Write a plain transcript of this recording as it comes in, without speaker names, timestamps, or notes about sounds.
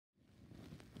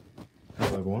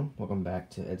everyone, welcome back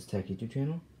to Ed's Tech YouTube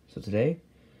channel. So today,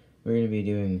 we're going to be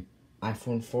doing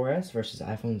iPhone 4S versus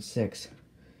iPhone 6.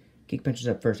 Geekbench is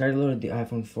up first. I already loaded the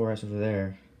iPhone 4S over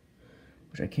there,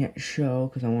 which I can't show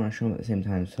because I want to show them at the same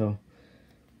time. So, I'm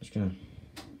just going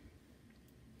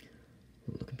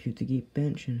to compute the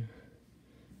Geekbench and...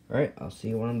 Alright, I'll see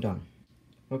you when I'm done.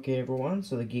 Okay everyone,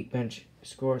 so the Geekbench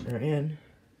scores are in.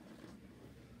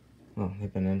 Well,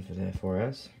 they've been in for the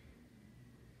 4S.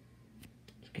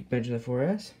 Geekbench in the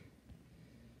 4S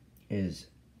is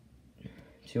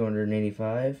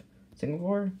 285 single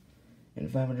core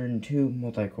and 502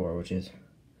 multi-core, which is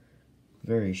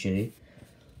very shitty.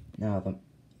 Now the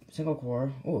single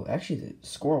core, oh, actually the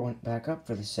score went back up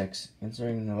for the 6,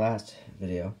 considering the last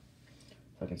video.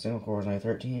 Fucking single core was only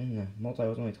 13 and the multi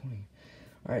was only 20.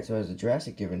 Alright, so there's a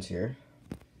drastic difference here.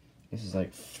 This is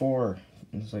like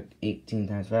 18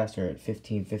 times faster at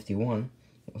 1551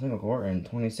 single core and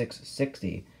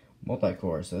 2660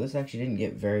 multi-core. So this actually didn't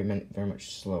get very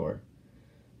much slower,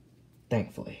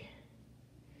 thankfully.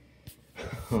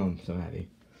 I'm so happy.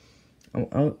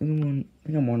 I think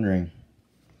I'm wondering,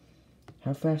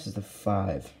 how fast is the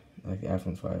 5, like the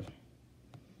iPhone 5,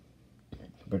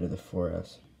 compared to the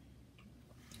 4S?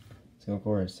 Single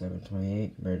core is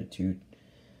 728 compared to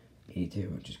 282,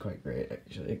 which is quite great,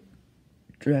 actually.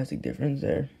 Drastic difference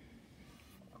there.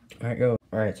 Alright, go.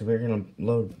 Alright, so we're gonna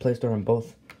load Play Store on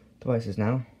both devices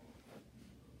now.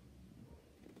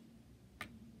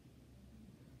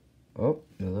 Oh,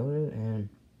 they loaded, and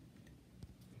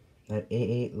that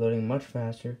A8 loading much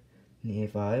faster than the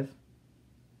A5.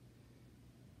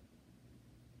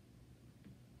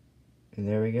 And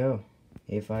there we go.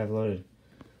 A5 loaded.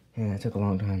 And that took a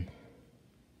long time.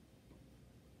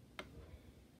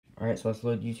 Alright, so let's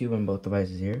load YouTube on both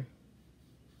devices here.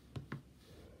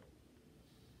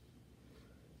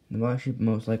 They'll actually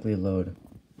most likely load.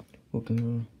 We'll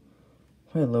probably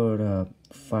load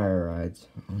Fire Rides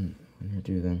on here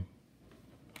too then.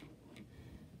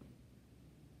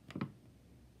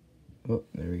 Oh,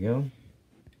 there we go.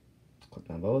 Click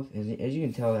on both. As you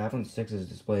can tell, the iPhone 6's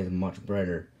display is much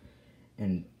brighter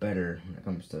and better when it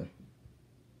comes to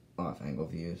off-angle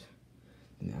views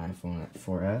than the iPhone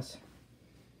 4S.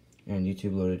 And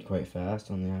YouTube loaded quite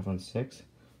fast on the iPhone 6.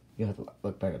 You'll have to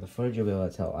look back at the footage, you'll be able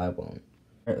to tell I won't.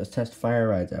 Alright, let's test Fire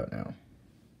Rides out now.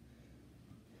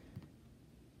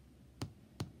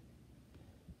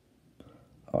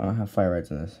 Oh, I don't have Fire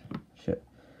Rides in this. Shit.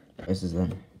 This is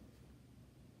then.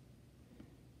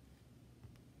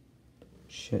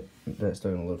 Shit. That's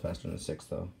still gonna load faster than the 6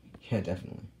 though. Yeah,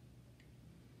 definitely.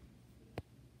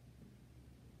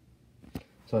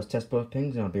 So let's test both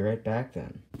pings and I'll be right back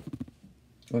then.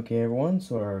 Okay everyone,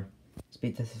 so our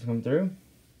speed test has come through.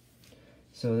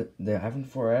 So the iPhone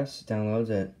 4S downloads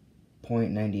at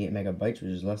 0.98 megabytes,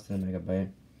 which is less than a megabyte,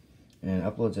 and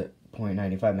uploads at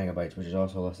 0.95 megabytes, which is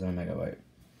also less than a megabyte.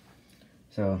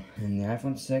 So, and the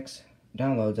iPhone 6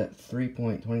 downloads at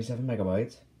 3.27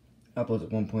 megabytes, uploads at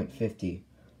 1.5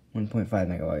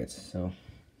 megabytes, so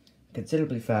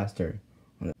considerably faster.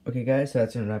 Okay guys, so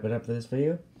that's going to wrap it up for this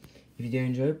video. If you did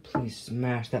enjoy it, please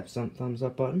smash that thumbs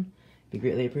up button. It'd be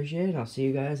greatly appreciated. I'll see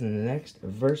you guys in the next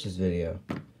Versus video.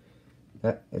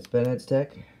 It's been Ed's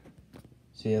Tech.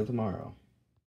 See you tomorrow.